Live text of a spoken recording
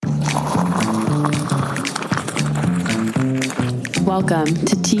Welcome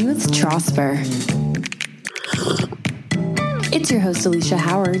to Tea with Trosper. It's your host, Alicia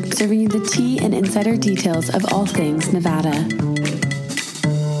Howard, serving you the tea and insider details of all things Nevada.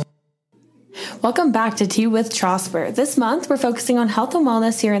 Welcome back to Tea with Trosper. This month, we're focusing on health and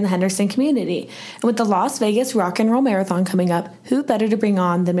wellness here in the Henderson community. And with the Las Vegas Rock and Roll Marathon coming up, who better to bring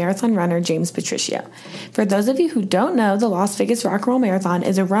on than marathon runner James Patricio? For those of you who don't know, the Las Vegas Rock and Roll Marathon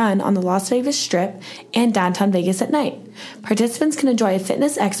is a run on the Las Vegas Strip and downtown Vegas at night. Participants can enjoy a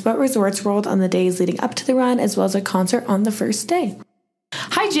fitness expo at Resorts World on the days leading up to the run, as well as a concert on the first day.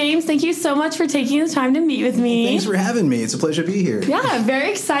 Hi, James. Thank you so much for taking the time to meet with me. Thanks for having me. It's a pleasure to be here. Yeah,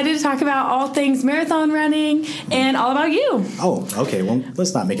 very excited to talk about all things marathon running and all about you. Oh, okay. Well,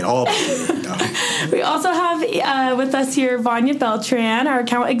 let's not make it all about you. No. We also have with us here Vanya Beltran, our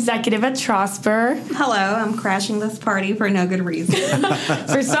account executive at Trosper. Hello, I'm crashing this party for no good reason.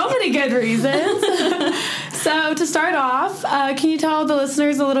 For so many good reasons. So to start off, can you tell the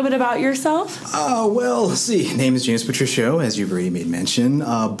listeners a little bit about yourself? Well, let's see. Name is James Patricio, as you've already made mention.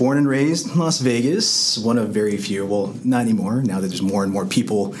 Born and raised in Las Vegas, one of very few, well, not anymore, now that there's more and more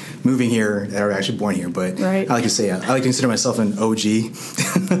people moving here that are actually born here, but right. I like to consider myself an OG.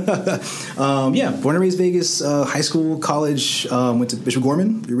 Born and raised Vegas, high school, college, went to Bishop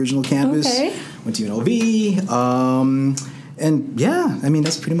Gorman, the original campus, went to UNLV, and yeah, I mean,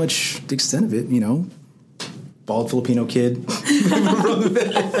 that's pretty much the extent of it, you know. Bald Filipino kid.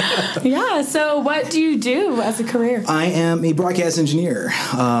 Yeah, so what do you do as a career? I am a broadcast engineer.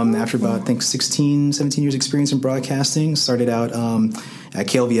 After about, I think, 16, 17 years experience in broadcasting, started out at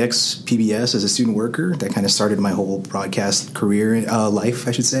KLVX PBS as a student worker. That kind of started my whole broadcast career, life,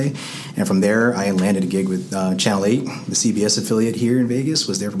 I should say. And from there, I landed a gig with Channel 8, the CBS affiliate here in Vegas.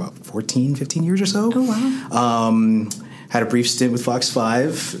 Was there for about 14, 15 years or so. Oh, wow. Had a brief stint with Fox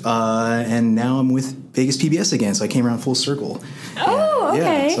 5, and now I'm with Vegas PBS again, so I came around full circle. Oh,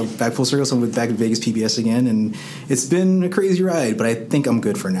 okay. Yeah, so back full circle, so I'm back at Vegas PBS again, and it's been a crazy ride, but I think I'm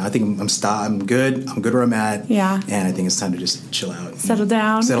good for now. I think I'm good. I'm good where I'm at. Yeah. And I think it's time to just chill out. Settle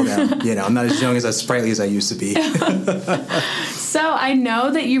down. You know, I'm not as young, as sprightly as I used to be. So I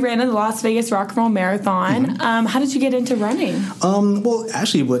know that you ran in the Las Vegas Rock and Roll Marathon. Mm-hmm. How did you get into running? Well,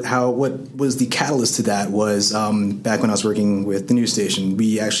 actually, what was the catalyst to that was back when I was working with the news station,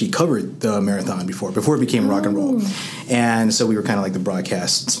 we actually covered the marathon before it became rock and roll. And so we were kind of like the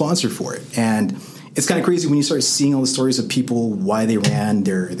broadcast sponsor for it. And it's kind of crazy when you start seeing all the stories of people, why they ran,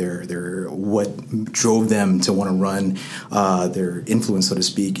 their what drove them to want to run, their influence, so to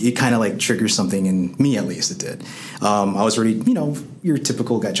speak. It kind of like triggers something in me, at least it did. I was already, your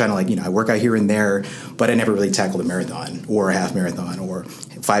typical guy trying to I work out here and there, but I never really tackled a marathon or a half marathon or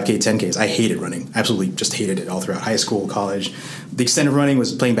 5K, 10Ks. I hated running. Absolutely just hated it all throughout high school, college. The extent of running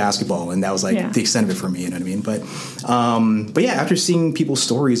was playing basketball, and that was the extent of it for me, you know what I mean? But yeah, after seeing people's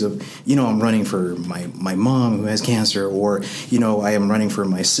stories of, I'm running for my mom who has cancer, or, I am running for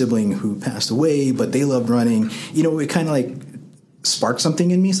my sibling who passed away, but they loved running, it kind of sparked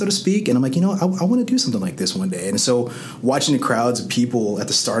something in me, so to speak. And I'm like, I want to do something like this one day. And so watching the crowds of people at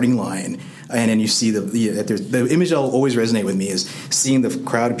the starting line, and then you see the image that'll always resonate with me is seeing the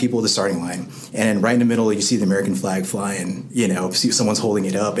crowd of people at the starting line. And then right in the middle, you see the American flag flying, see someone's holding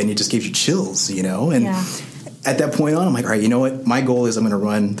it up, and it just gives you chills, And at that point on, I'm like, all right, you know what? My goal is I'm going to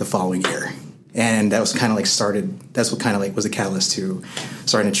run the following year. And that was kind of that's what kind of was the catalyst to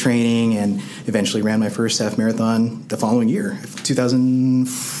starting training, and eventually ran my first half marathon the following year, 15,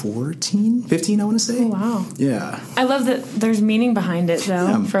 I want to say. Oh, wow. Yeah. I love that there's meaning behind it,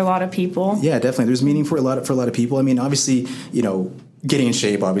 though, for a lot of people. Yeah, definitely. There's meaning for a lot of people. I mean, obviously, getting in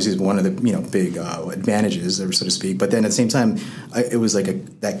shape obviously is one of the big advantages, so to speak. But then at the same time, it was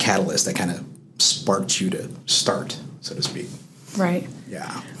like that catalyst that kind of sparked you to start, so to speak. Right.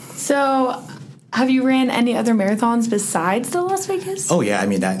 Yeah. So, have you ran any other marathons besides the Las Vegas? Oh yeah, I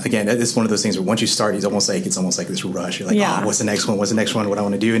mean it's one of those things where once you start, it's almost like this rush. You're like, oh, what's the next one? What's the next one? What I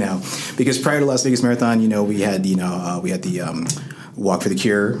want to do now? Because prior to Las Vegas Marathon, we had the Walk for the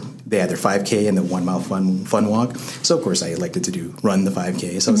Cure. They had their 5K and the 1 mile fun walk. So of course I elected to run the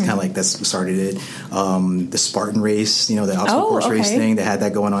 5K. So it's kind of like that's what started it. The Spartan race, the obstacle course race thing, they had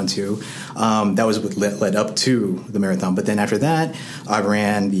that going on too. That was what led up to the marathon. But then after that, I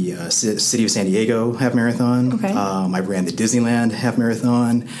ran the City of San Diego half marathon. Okay. I ran the Disneyland half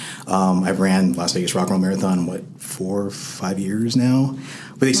marathon. I ran Las Vegas Rock and Roll Marathon, 4 or 5 years now,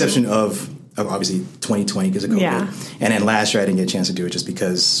 with the exception of obviously 2020 because of COVID. Yeah. And then last year I didn't get a chance to do it just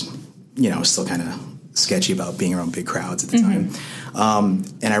because, I was still kind of sketchy about being around big crowds at the time.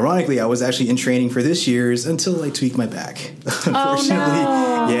 And ironically, I was actually in training for this year's until I tweaked my back. Unfortunately.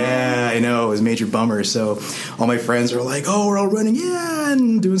 Oh, no. Yeah. I know. It was a major bummer. So all my friends were like, oh, we're all running. Yeah.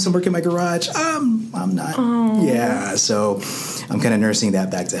 And doing some work in my garage. I'm not. Oh. Yeah. So I'm kind of nursing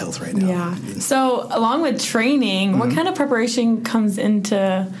that back to health right now. Yeah. So along with training, what kind of preparation comes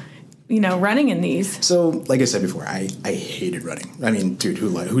into, running in these? So, like I said before, I hated running. I mean, dude,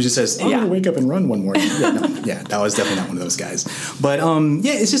 who just says, I'm going to wake up and run one morning? Yeah, that was definitely not one of those guys. But,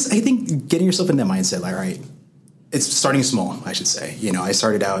 it's just, I think getting yourself in that mindset, like, all right, it's starting small, I should say. I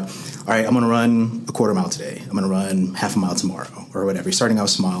started out, all right, I'm going to run a quarter mile today. I'm going to run half a mile tomorrow or whatever. You're starting out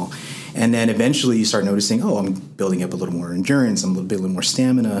small. And then eventually you start noticing, I'm building up a little more endurance, I'm a little more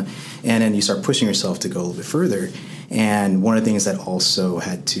stamina. And then you start pushing yourself to go a little bit further. And one of the things that also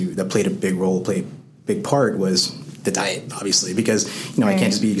that played a big part was the diet, obviously, because, I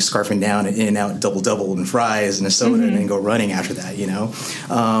can't just be scarfing down in and out double and fries and a soda and then go running after that,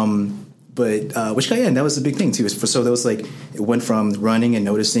 But that was the big thing too. So that was like, it went from running and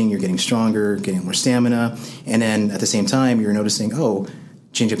noticing you're getting stronger, getting more stamina, and then at the same time you're noticing,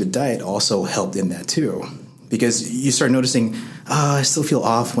 change up the diet also helped in that too, because you start noticing, I still feel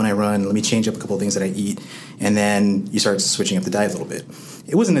off when I run. Let me change up a couple of things that I eat, and then you start switching up the diet a little bit.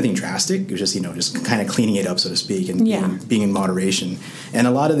 It wasn't anything drastic. It was just just kind of cleaning it up, so to speak, and being in moderation. And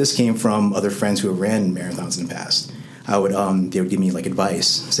a lot of this came from other friends who have ran marathons in the past. They would give me like advice.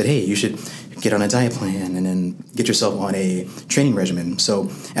 Said, hey, you should get on a diet plan and then get yourself on a training regimen. So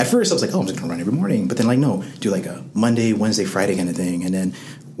at first I was like, I'm just going to run every morning. But then no, do like a Monday, Wednesday, Friday kind of thing. And then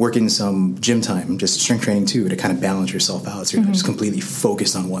work in some gym time, just strength training too, to kind of balance yourself out. So you're not just completely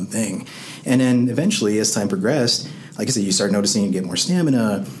focused on one thing. And then eventually as time progressed, like I said, you start noticing you get more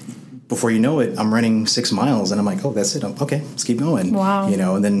stamina. Before you know it, I'm running 6 miles and I'm like, that's it. Okay, let's keep going. Wow.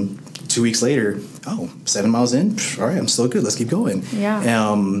 And then 2 weeks later, 7 miles in, all right, I'm still good. Let's keep going.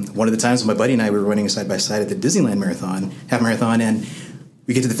 Yeah. One of the times when my buddy and I were running side by side at the Disneyland half marathon, and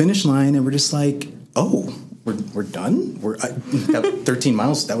we get to the finish line and we're just like, we're done? 13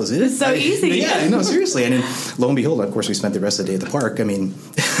 miles, that was it? It's so easy. Yeah, no, seriously. And then lo and behold, of course, we spent the rest of the day at the park. I mean...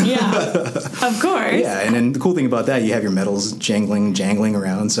 Yeah, of course. Yeah, and then the cool thing about that, you have your medals jangling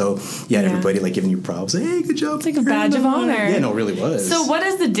around. So you had everybody like giving you props. Hey, good job. It's like a badge of honor. Yeah, no, it really was. So what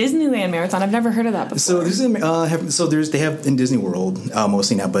is the Disneyland Marathon? I've never heard of that before. So they have in Disney World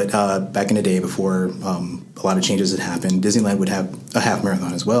mostly now, but back in the day before a lot of changes had happened, Disneyland would have a half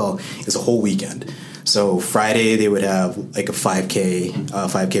marathon as well. It's a whole weekend. So Friday they would have like a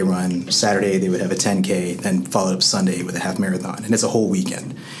 5K run. Saturday they would have a 10K, then followed up Sunday with a half marathon, and it's a whole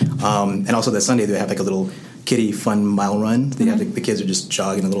weekend. And also that Sunday they would have like a little kiddie fun mile run. They have the kids are just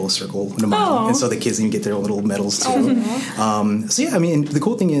jogging a little circle in a mile, and so the kids even get their little medals too. So yeah, I mean, the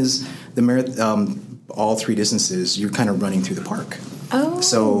cool thing is the marathon, all three distances, you're kind of running through the park. Oh.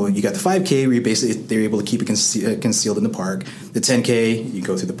 So you got the 5K where they're able to keep it concealed in the park. The 10K, you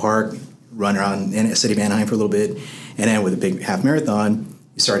go through the park, run around in the city of Anaheim for a little bit, and then with a big half marathon,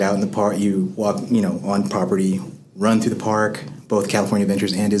 you start out in the park, you walk, on property, run through the park, both California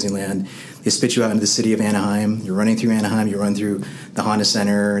Adventures and Disneyland. They spit you out into the city of Anaheim. You're running through Anaheim. You run through the Honda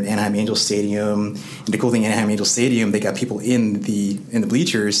Center and Anaheim Angel Stadium. And the cool thing, Anaheim Angel Stadium, they got people in the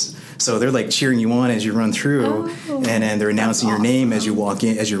bleachers, so they're like cheering you on as you run through, and then they're announcing your name as you walk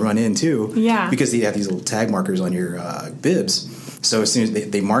in, as you run in too. Yeah. Because they have these little tag markers on your bibs. So as soon as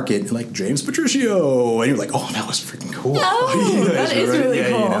they mark it, like James Patricio, and you're like, that was freaking cool. Oh, that is really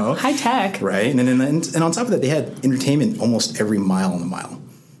cool. High tech, right? And on top of that, they had entertainment almost every mile on the mile,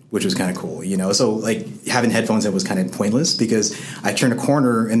 which was kind of cool, So like having headphones in was kind of pointless because I turned a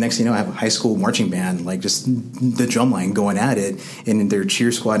corner and next thing you know, I have a high school marching band, like just the drum line going at it, and their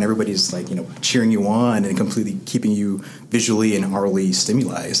cheer squad and everybody's like, cheering you on and completely keeping you visually and aurally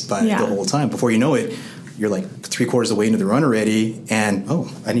stimulated by the whole time. Before you know it, you're like 3/4 of the way into the run already, and I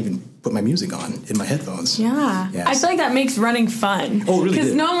didn't even put my music on in my headphones. Yeah. I feel like that makes running fun. Oh, really?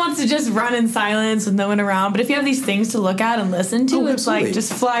 Because no one wants to just run in silence with no one around. But if you have these things to look at and listen to, it's absolutely. like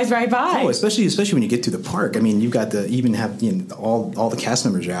just flies right by. Oh, especially when you get to the park. I mean, you've got all the cast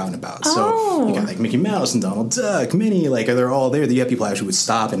members are out and about. So you got like Mickey Mouse and Donald Duck, Minnie, like they're all there. You have people actually would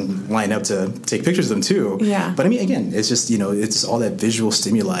stop and line up to take pictures of them too. Yeah. But I mean, again, it's just it's all that visual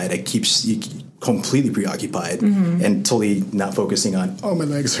stimuli that keeps you completely preoccupied and totally not focusing on, my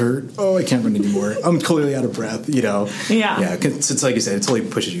legs hurt, I can't run anymore, I'm clearly out of breath, Yeah, it's like you said, it totally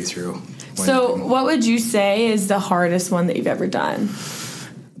pushes you through. So what would you say is the hardest one that you've ever done?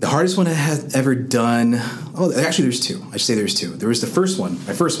 The hardest one I have ever done, actually there's two. I should say there's two. There was my first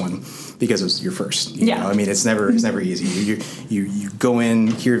one, because it was your first. You know? I mean, it's never easy. You go in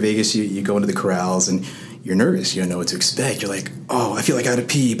here in Vegas, you go into the corrals and you're nervous. You don't know what to expect. You're like, oh, I feel like I gotta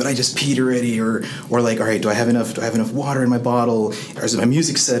pee, but I just peed already, or like, all right, do I have enough water in my bottle, or is my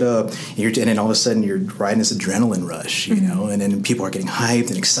music set up? And then all of a sudden you're riding this adrenaline rush, you know, and then people are getting hyped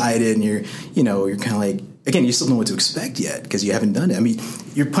and excited, and you're kind of like, again, you still don't know what to expect yet because you haven't done it. I mean,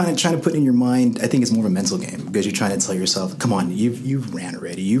 you're trying to put in your mind, I think it's more of a mental game because you're trying to tell yourself, come on, you've ran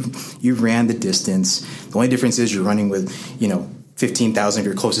already. You've ran the distance. The only difference is you're running with, 15,000 of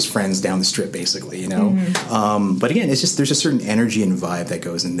your closest friends down the strip, basically, But again, it's just, there's a certain energy and vibe that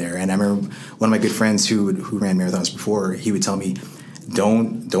goes in there. And I remember one of my good friends who ran marathons before, he would tell me,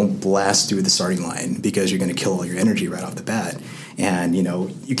 don't blast through the starting line because you're going to kill all your energy right off the bat. And,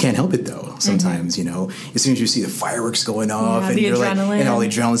 you can't help it, though, sometimes, as soon as you see the fireworks going off and you're adrenaline. like, and all the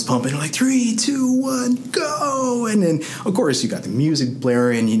adrenaline's pumping, you're like, 3, 2, 1, go. And then, of course, you got the music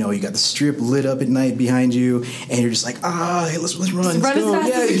blaring, you got the strip lit up at night behind you, and you're just like, hey, let's run. Let's run as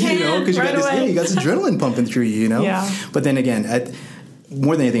fast as you can. Because you got this adrenaline pumping through you, Yeah. But then again,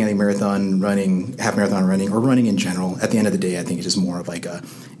 more than anything, I think marathon running, half marathon running, or running in general, at the end of the day, I think it's just more of like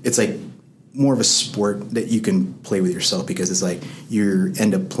it's like more of a sport that you can play with yourself because it's like you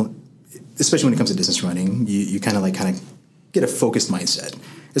end up, especially when it comes to distance running, you kind of get a focused mindset,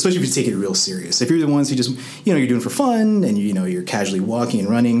 especially if you take it real serious. If you're the ones who just, you're doing it for fun and you're casually walking and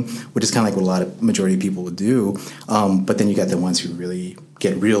running, which is kind of like what a majority of people would do. But then you got the ones who really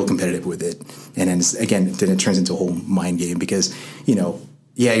get real competitive with it. And then it turns into a whole mind game because,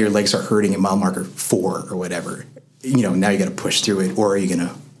 your legs are hurting at mile marker 4 or whatever. Now you got to push through it, or are you going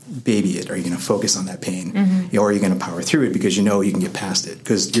to baby it? Are you going to focus on that pain? Or are you going to power through it because you can get past it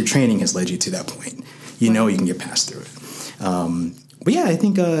because your training has led you to that point. You can get past through it. But yeah, I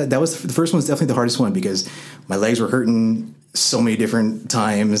think that was the first one was definitely the hardest one because my legs were hurting so many different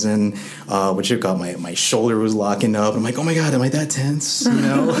times, and my shoulder was locking up. I'm like, oh my God, am I that tense?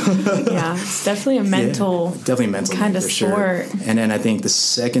 Yeah, it's definitely a mental, definitely mental kind of sport. Sure. And then I think the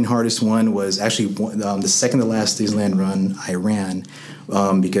second hardest one was actually the second to last Disneyland run I ran.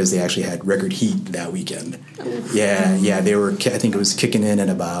 Because they actually had record heat that weekend. Yeah, they were. I think it was kicking in at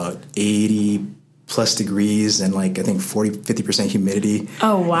about 80 plus degrees and I think 40-50% humidity.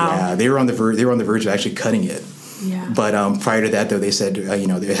 Oh wow! Yeah, they were on the verge of actually cutting it. Yeah. But prior to that, though, they said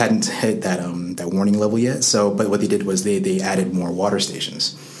they hadn't hit that warning level yet. So, but what they did was they added more water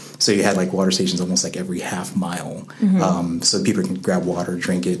stations. So you had water stations almost every half mile. So people can grab water,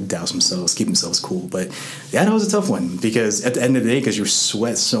 drink it, douse themselves, keep themselves cool. But yeah, that was a tough one because at the end of the day, because you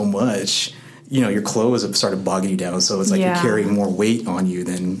sweat so much, your clothes have started bogging you down. So it's you're carrying more weight on you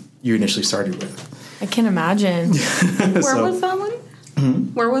than you initially started with. I can imagine. Where was that one?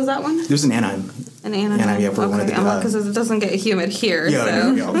 Where was that one? It was in Anaheim. In Anaheim? Yeah, because it doesn't get humid here.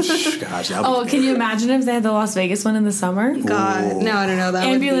 Yeah, so. Gosh. Can you imagine if they had the Las Vegas one in the summer? God, no, I don't know. That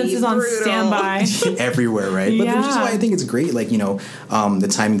ambulances would be on standby everywhere, right? But which is why I think it's great. The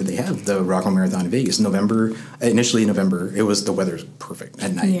timing that they have the Rock and Roll Marathon in Vegas, initially November, it was the weather's perfect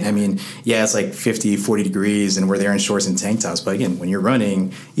at night. Yeah. I mean, it's 50, 40 degrees, and we're there in shorts and tank tops. But again, when you're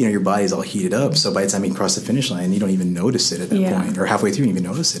running, your body's all heated up. So by the time you cross the finish line, you don't even notice it at that point, or halfway through, you don't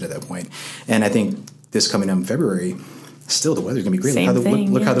even notice it at that point. And I think this coming up in February, still the weather's gonna be great.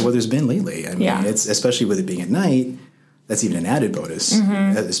 Look how the weather's been lately. I mean, it's especially with it being at night. That's even an added bonus.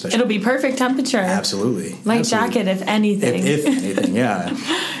 Especially, it'll be perfect temperature. Absolutely, light jacket if anything. If anything, yeah.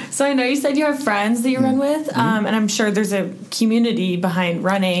 So I know you said you have friends that you run with, and I'm sure there's a community behind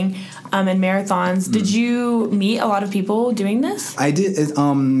running and marathons. Did you meet a lot of people doing this? I did.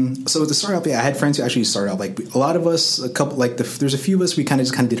 So to start off, I had friends who actually started out a lot of us. There's a few of us. We kind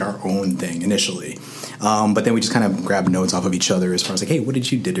of did our own thing initially, but then we just kind of grabbed notes off of each other as far as hey, what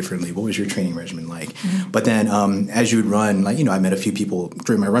did you do differently? What was your training regimen like? But then as you would run, I met a few people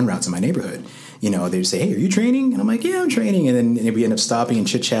during my run routes in my neighborhood. They'd say, hey, are you training? And I'm like, yeah, I'm training. And then we end up stopping and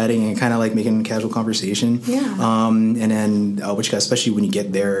chit-chatting and kind of making casual conversation. Yeah. And then, especially when you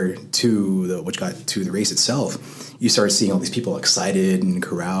get there to the race itself, you start seeing all these people excited and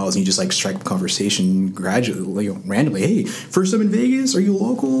caroused, and you just strike up conversation gradually, randomly. Hey, first time in Vegas? Are you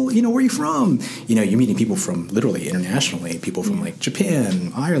local? Where are you from? You're meeting people from literally internationally, people from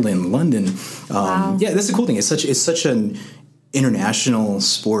Japan, Ireland, London. Wow. Yeah, that's the cool thing. It's such an international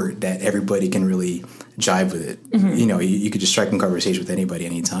sport that everybody can really jive with it. You could just strike a conversation with anybody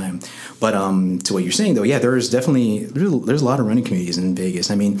anytime. But to what you're saying though, there's a lot of running communities in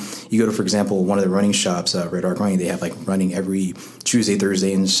Vegas. I mean, you go to, for example, one of the running shops, Red Arc Running, they have running every Tuesday,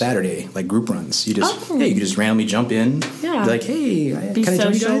 Thursday, and Saturday, group runs. You just you can just randomly jump in. Yeah. Be like, hey, be can I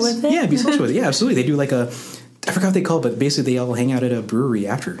join you social guys? with it. Yeah, be social with it. Yeah, absolutely. They do I forgot what they call it, but basically they all hang out at a brewery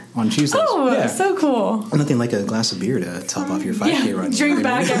after on Tuesdays. Oh, so cool. Nothing like a glass of beer to top off your 5K run. Drink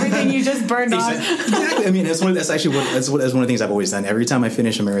back everything you just burned off. Exactly. I mean, that's one of the things I've always done. Every time I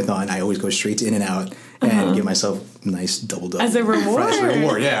finish a marathon, I always go straight to In-N-Out and give myself a nice double as a reward. As a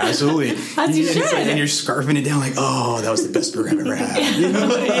reward, yeah, absolutely. As you should. And you're scarfing it down like, oh, that was the best burger I've ever had. You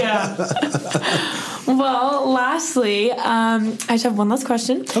know? Yeah. Well, lastly, I just have one last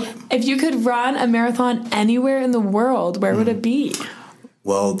question. Okay. If you could run a marathon anywhere in the world, where would it be?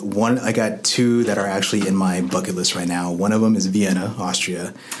 Well, I got two that are actually in my bucket list right now. One of them is Vienna,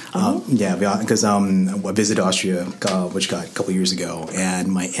 Austria. Because I visited Austria, which got a couple years ago, and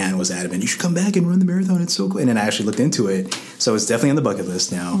my aunt was adamant, you should come back and run the marathon. It's so cool. And then I actually looked into it. So it's definitely on the bucket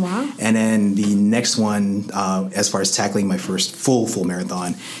list now. Wow. And then the next one, as far as tackling my first full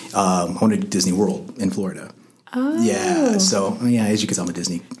marathon, I want to do Disney World in Florida. Oh. Yeah, so, as you can tell, I'm a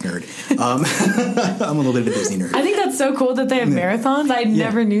Disney nerd. I'm a little bit of a Disney nerd. I think that's so cool that they have marathons. I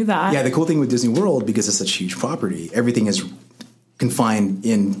never knew that. Yeah, the cool thing with Disney World, because it's such a huge property, everything is confined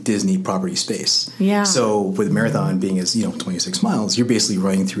in Disney property space. Yeah. So with marathon being as 26 miles, you're basically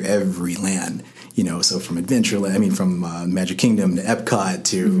running through every land. So from Adventureland, from Magic Kingdom to Epcot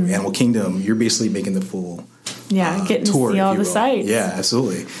to Animal Kingdom, you're basically making the full getting tour, to see all the sites. Yeah,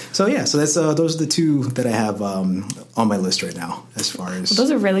 absolutely. So that's those are the two that I have on my list right now. As far as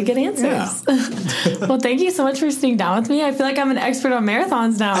those are really good answers. Yeah. Well, thank you so much for sitting down with me. I feel like I'm an expert on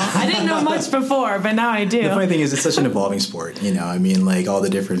marathons now. I didn't know much before, but now I do. The funny thing is, it's such an evolving sport. Like all the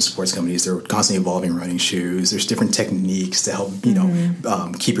different sports companies, they're constantly evolving running shoes. There's different techniques to help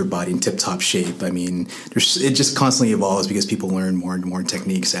keep your body in tip-top shape. It just constantly evolves because people learn more and more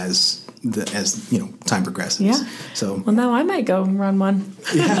techniques as time progresses. Yeah. So now I might go run one.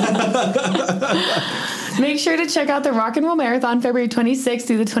 Make sure to check out the Rock and Roll Marathon February 26th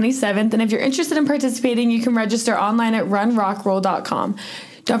through the 27th. And if you're interested in participating, you can register online at runrockroll.com.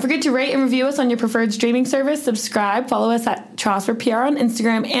 Don't forget to rate and review us on your preferred streaming service. Subscribe, follow us at Trosper PR on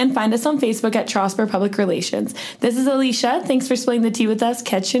Instagram, and find us on Facebook at Trosper Public Relations. This is Alicia. Thanks for spilling the tea with us.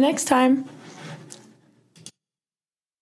 Catch you next time.